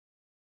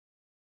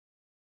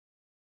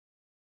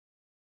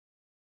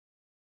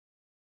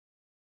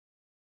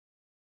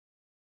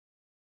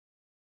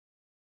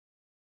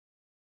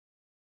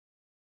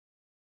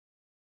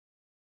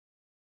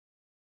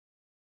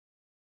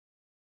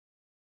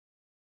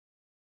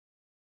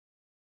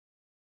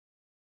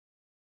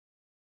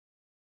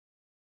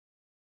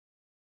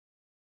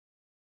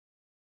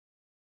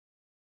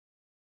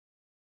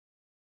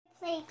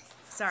Thanks.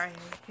 Sorry,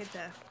 I hit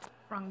the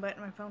wrong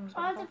button. My phone was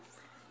going to fall.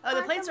 Oh,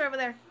 the plates are over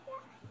there. Yeah.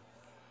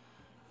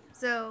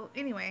 So,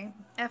 anyway,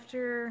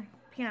 after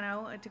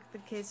piano, I took the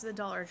kids to the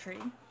Dollar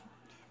Tree.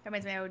 That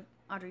means I owe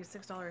Audrey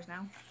 $6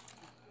 now.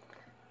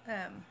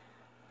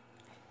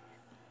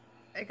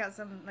 I got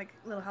some, like,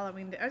 little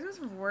Halloween. I was doing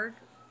some work,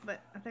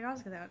 but I think I'll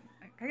just get out.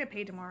 I get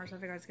paid tomorrow, so I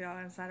figured I'll just get out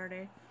on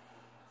Saturday.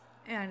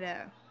 And,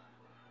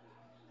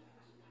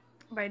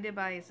 but I did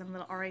buy some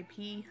little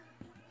RIP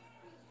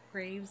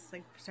graves,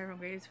 like several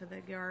graves for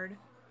the yard.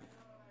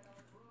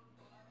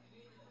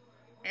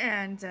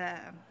 And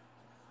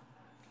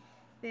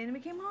then we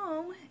came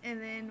home, and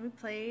then we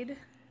played,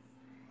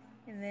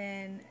 and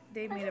then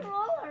Dave made a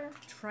roller.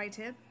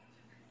 tri-tip.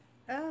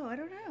 Oh, I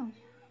don't know.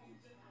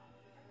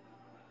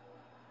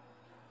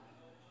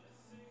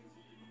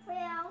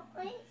 Well,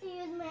 I need to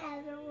use my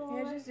other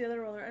roller. Yeah, just the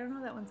other roller. I don't know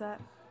where that one's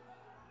at.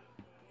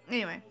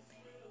 Anyway,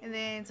 and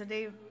then so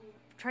Dave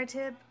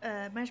tri-tip,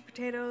 mashed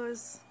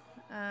potatoes.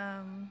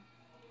 Oh,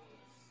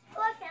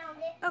 I found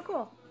it. Oh,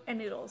 cool. And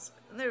noodles.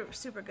 They're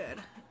super good.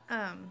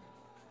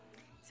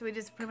 So we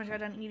just pretty much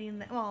got done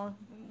eating. Well,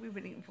 we've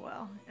been eating for a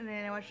while. And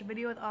then I watched a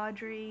video with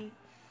Audrey.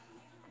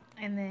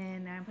 And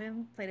then I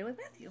played it with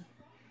Matthew.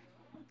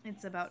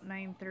 It's about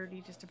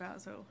 9:30 just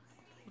about, so I'll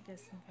play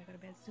this and I go to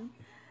bed soon.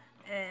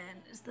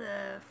 And it's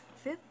the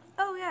 5th.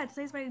 Oh yeah,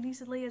 today's my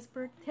niece Leia's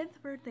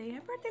 10th birthday.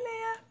 Happy birthday,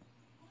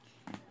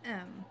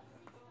 Leia!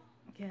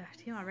 Yeah,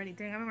 damn already.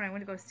 Dang, I remember when I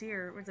went to go see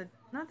her. Was it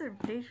not the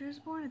day she was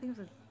born? I think it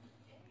was a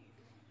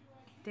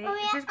day. Oh,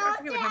 yeah, I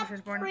forget what time she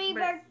was born. 3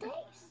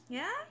 birthdays.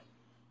 Yeah?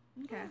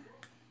 Okay.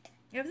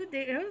 It was a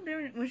day. It was a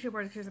day when she was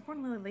born. She was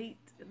born really late.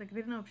 Like, I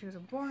didn't know if she was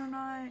born or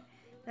not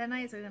that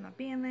night, so I ended up not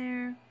being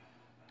there.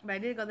 But I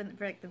did go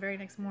for like the very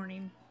next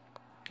morning.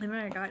 I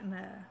remember I got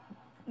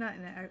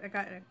I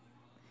got a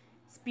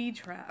speed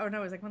trap. Oh no,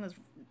 it was like one of those,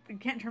 you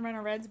can't turn around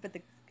on reds, but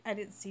I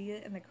didn't see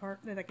it, and the car,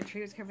 like a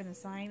tree was covering the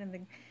sign,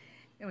 and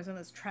it was one of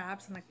those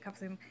traps, and the cops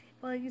saying,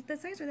 well, the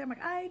sign's right there. I'm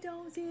like, I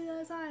don't see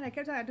the sign. I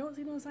kept saying, I don't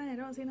see no sign, I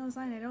don't see no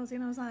sign, I don't see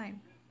no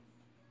sign.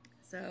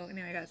 So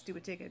anyway, I got a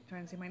stupid ticket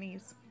trying to see my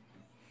niece.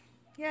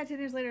 Yeah, 10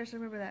 years later, I still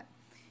remember that.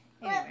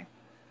 Anyway,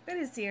 I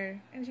did see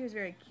her, and she was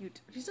very cute.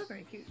 She's still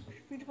very cute.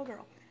 Beautiful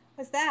girl.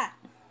 What's that?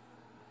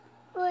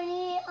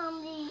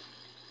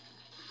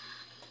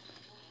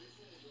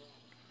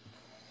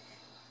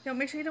 No,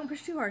 make sure you don't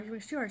push too hard. If you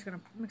push too hard, it's going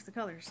to mix the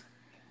colors.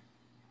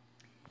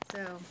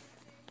 So,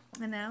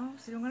 and now,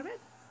 so you don't go to bed.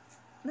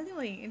 Nothing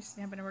really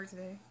interesting happened at work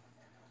today.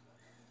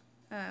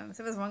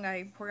 So this one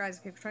guy, poor guy,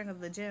 kept trying to go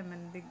to the gym,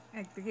 and they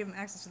gave him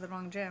access to the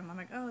wrong gym. I'm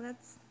like, oh,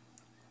 that's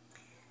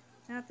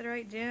not the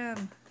right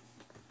gym.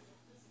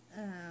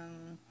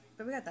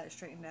 But we got that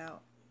straightened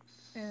out.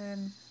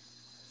 And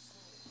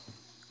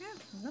yeah,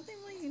 nothing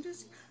really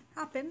interesting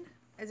happened.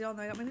 As you all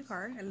know, I got my new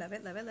car. I love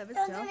it, love it, love it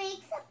Don't still. you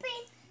make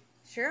something?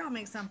 Sure, I'll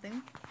make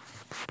something.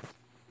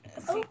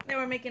 See, now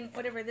we're making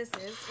whatever this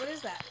is. What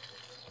is that?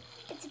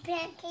 It's a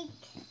pancake.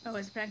 Oh,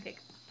 it's a pancake.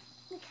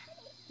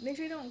 Make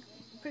sure you don't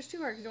push too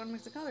hard because you don't want to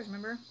mix the colors,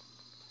 remember?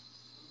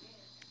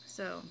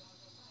 So,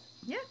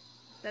 yeah,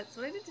 that's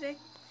what I did today.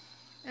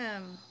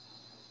 And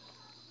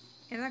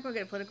I'm not going to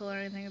get political or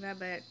anything like that,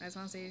 but I just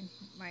want to say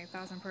my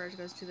thoughts and prayers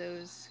goes to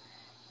those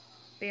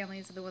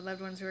families of the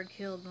loved ones who were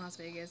killed in Las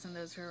Vegas and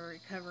those who are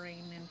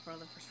recovering, and for all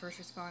the first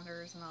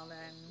responders and all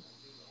that.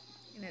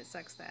 And it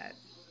sucks that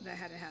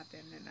had to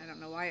happen, and I don't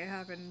know why it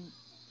happened.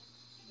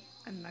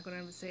 I'm not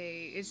going to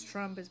say it's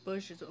Trump, it's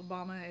Bush, it's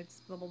Obama,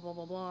 it's blah, blah, blah,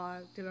 blah, blah,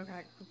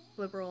 Democrat,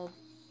 liberal,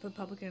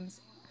 Republicans.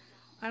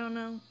 I don't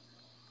know.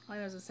 All I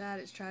know is it's sad,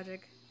 it's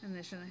tragic, and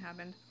this shouldn't have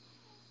happened.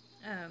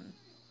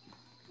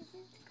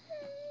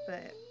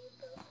 But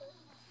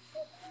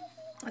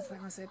that's what I'm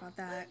going to say about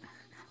that.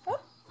 Oh,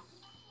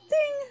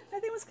 ding!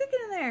 That thing was cooking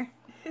in there.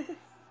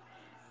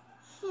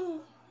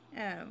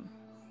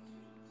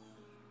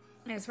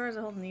 As far as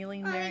the whole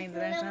kneeling during the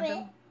national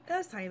anthem,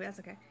 that's tiny, but that's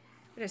okay.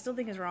 But I still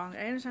think it's wrong.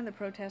 I understand the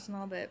protest and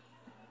all, but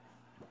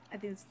I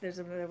think there's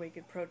another way you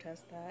could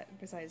protest that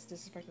besides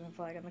disrespecting the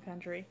flag in the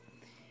country.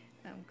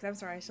 Because I'm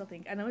sorry, I still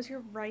think, I know it's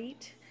your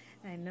right,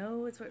 and I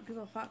know it's what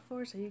people fought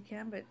for, so you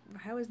can, but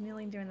how is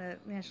kneeling during the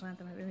national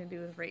anthem have anything to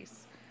do with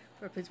race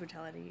or police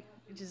brutality?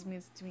 It just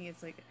means, to me,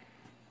 it's like,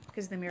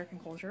 because of the American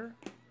culture.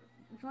 If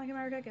you don't like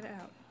America, get it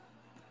out.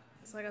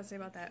 That's all I gotta say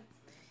about that.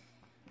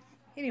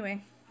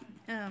 Anyway,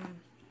 you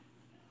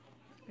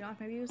don't like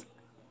my views?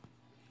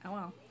 Oh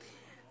well.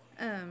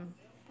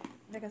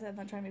 Like I said, I'm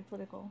not trying to be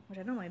political, which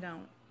I normally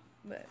don't,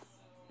 but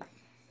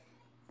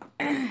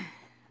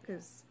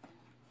because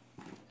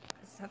I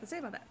just have to say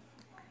about that.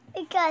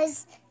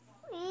 Because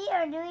we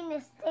are doing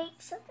the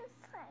steaks at this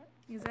time.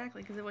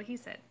 Exactly, because of what he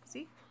said.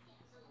 See?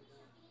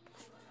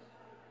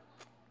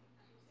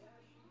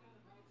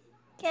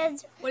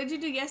 Because What did you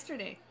do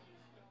yesterday?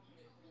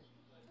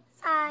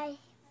 I...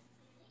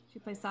 Did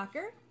you play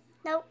soccer?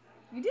 Nope.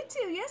 You did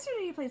too.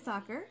 Yesterday you played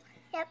soccer.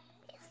 Yep.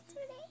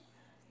 Yesterday.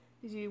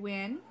 Did you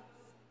win?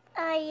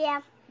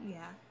 Yeah.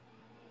 Yeah.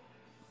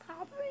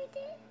 Probably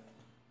did.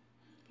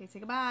 Okay, say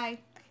goodbye.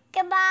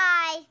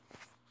 Goodbye.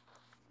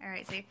 All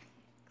right, say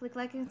Click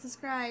like and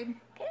subscribe.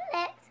 Good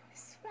luck.